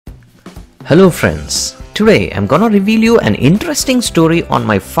Hello friends, today I'm gonna reveal you an interesting story on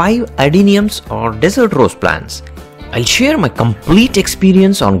my 5 adeniums or desert rose plants. I'll share my complete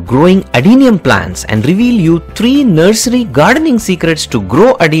experience on growing adenium plants and reveal you 3 nursery gardening secrets to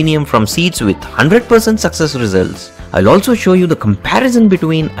grow adenium from seeds with 100% success results. I'll also show you the comparison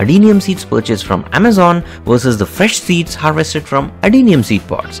between adenium seeds purchased from Amazon versus the fresh seeds harvested from adenium seed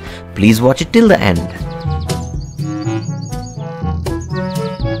pods. Please watch it till the end.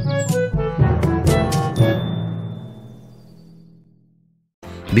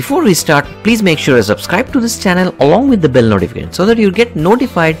 Before we start, please make sure you subscribe to this channel along with the bell notification so that you get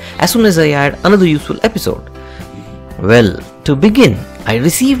notified as soon as I add another useful episode. Well, to begin, I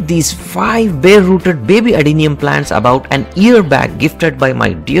received these 5 bare-rooted baby adenium plants about an year back, gifted by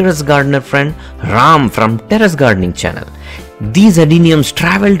my dearest gardener friend Ram from Terrace Gardening channel. These adeniums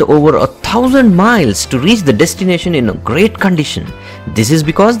travelled over 1,000 miles to reach the destination in a great condition. This is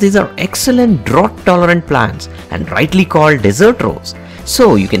because these are excellent drought-tolerant plants and rightly called desert rose.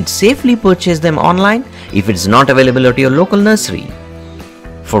 So you can safely purchase them online if it is not available at your local nursery.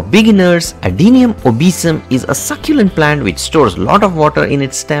 For beginners, Adenium obesum is a succulent plant which stores a lot of water in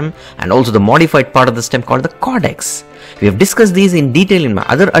its stem and also the modified part of the stem called the caudex. We have discussed these in detail in my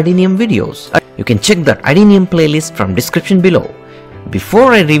other adenium videos. You can check that adenium playlist from description below.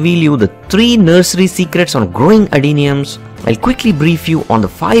 Before I reveal you the 3 nursery secrets on growing adeniums, I'll quickly brief you on the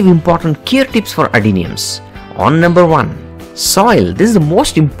 5 important care tips for adeniums. On number 1. Soil. This is the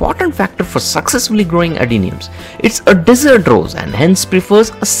most important factor for successfully growing adeniums. It's a desert rose and hence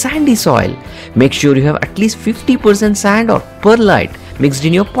prefers a sandy soil. Make sure you have at least 50% sand or perlite mixed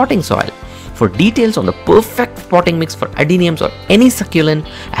in your potting soil. For details on the perfect potting mix for adeniums or any succulent,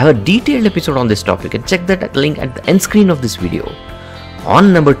 I have a detailed episode on this topic. You can check that link at the end screen of this video.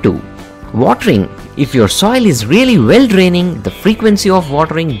 On number 2. Watering. If your soil is really well draining, the frequency of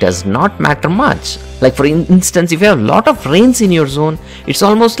watering does not matter much. Like for instance, if you have a lot of rains in your zone, it's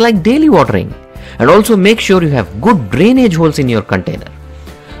almost like daily watering. And also make sure you have good drainage holes in your container.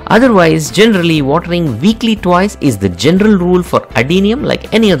 Otherwise, generally watering weekly twice is the general rule for adenium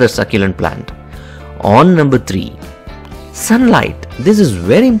like any other succulent plant. On number 3. Sunlight. This is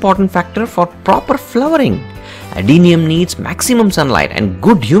very important factor for proper flowering. Adenium needs maximum sunlight and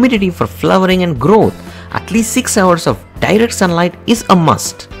good humidity for flowering and growth. At least 6 hours of direct sunlight is a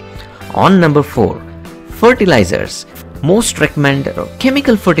must. On number 4. Fertilizers. Most recommend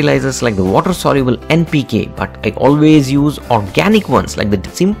chemical fertilizers like the water-soluble NPK, but I always use organic ones like the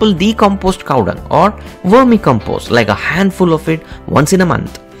simple decomposed cow dung or vermicompost, like a handful of it once in a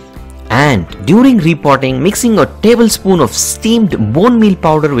month. And during repotting, mixing a tablespoon of steamed bone meal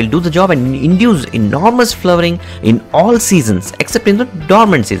powder will do the job and induce enormous flowering in all seasons except in the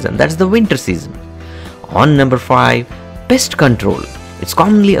dormant season, that's the winter season. On number 5. Pest control. It's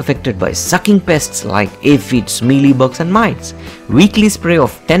commonly affected by sucking pests like aphids, mealybugs and mites. Weekly spray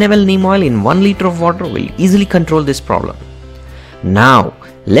of 10 ml neem oil in 1 liter of water will easily control this problem. Now,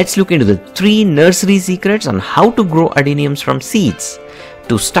 let's look into the 3 nursery secrets on how to grow adeniums from seeds.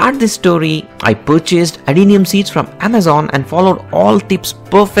 To start this story, I purchased adenium seeds from Amazon and followed all tips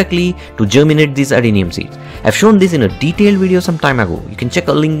perfectly to germinate these adenium seeds. I've shown this in a detailed video some time ago. You can check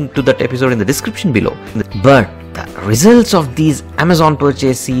a link to that episode in the description below. But the results of these Amazon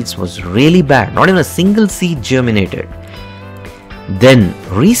purchased seeds was really bad. Not even a single seed germinated. Then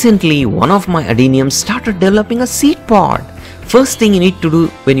recently one of my adeniums started developing a seed pod. First thing you need to do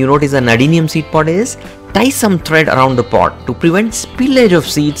when you notice an adenium seed pod is tie some thread around the pod to prevent spillage of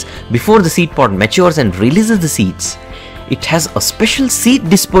seeds before the seed pod matures and releases the seeds. It has a special seed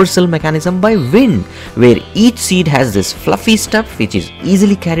dispersal mechanism by wind, where each seed has this fluffy stuff which is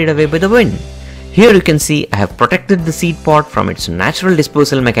easily carried away by the wind. Here you can see I have protected the seed pod from its natural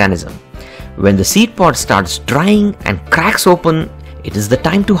dispersal mechanism. When the seed pod starts drying and cracks open, it is the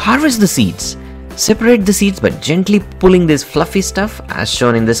time to harvest the seeds. Separate the seeds by gently pulling this fluffy stuff as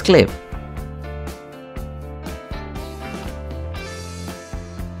shown in this clip.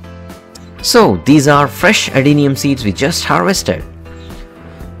 So these are fresh adenium seeds we just harvested.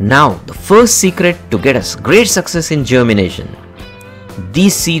 Now the first secret to get us great success in germination.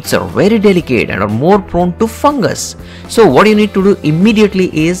 These seeds are very delicate and are more prone to fungus. So what you need to do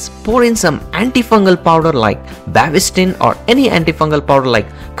immediately is pour in some antifungal powder like Bavestin or any antifungal powder like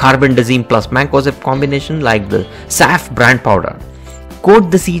carbendazim plus mancozeb combination like the SAF brand powder.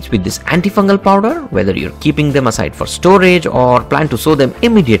 Coat the seeds with this antifungal powder, whether you're keeping them aside for storage or plan to sow them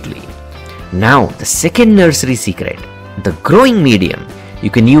immediately. Now the second nursery secret, the growing medium. You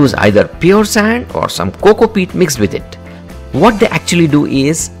can use either pure sand or some coco peat mixed with it. What they actually do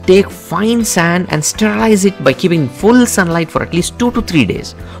is take fine sand and sterilize it by keeping full sunlight for at least 2 to 3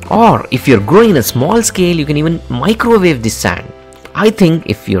 days. Or if you're growing in a small scale, you can even microwave this sand. I think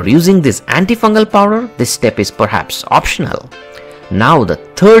if you're using this antifungal powder, this step is perhaps optional. Now the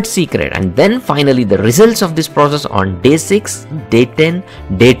third secret, and then finally the results of this process on day 6, day 10,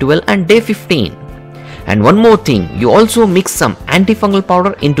 day 12 and day 15. And one more thing, you also mix some antifungal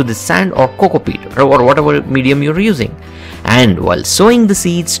powder into the sand or coco peat or whatever medium you're using. And while sowing the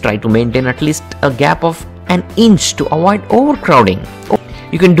seeds, try to maintain at least a gap of an inch to avoid overcrowding.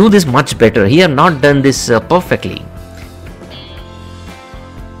 You can do this much better. Here, not done this perfectly.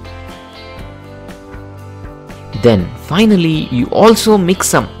 Then finally, you also mix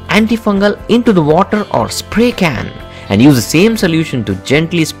some antifungal into the water or spray can and use the same solution to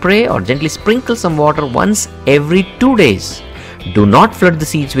gently spray or gently sprinkle some water once every 2 days. Do not flood the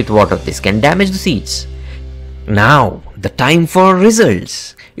seeds with water. This can damage the seeds. Now, the time for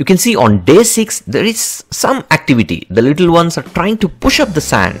results. You can see on day 6, there is some activity. The little ones are trying to push up the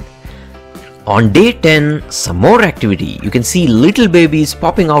sand. On day 10, some more activity. You can see little babies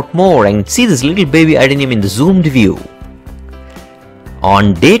popping out more and see this little baby Adenium in the zoomed view.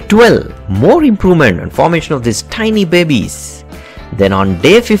 On day 12, more improvement and formation of these tiny babies. Then on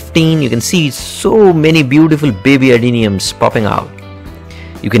day 15, you can see so many beautiful baby Adeniums popping out.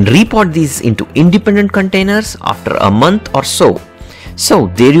 You can repot these into independent containers after a month or so. So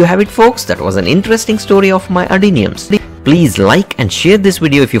there you have it, folks. That was an interesting story of my Adeniums. Please like and share this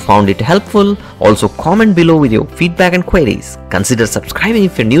video if you found it helpful. Also comment below with your feedback and queries. Consider subscribing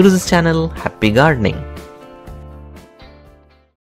if you're new to this channel. Happy gardening!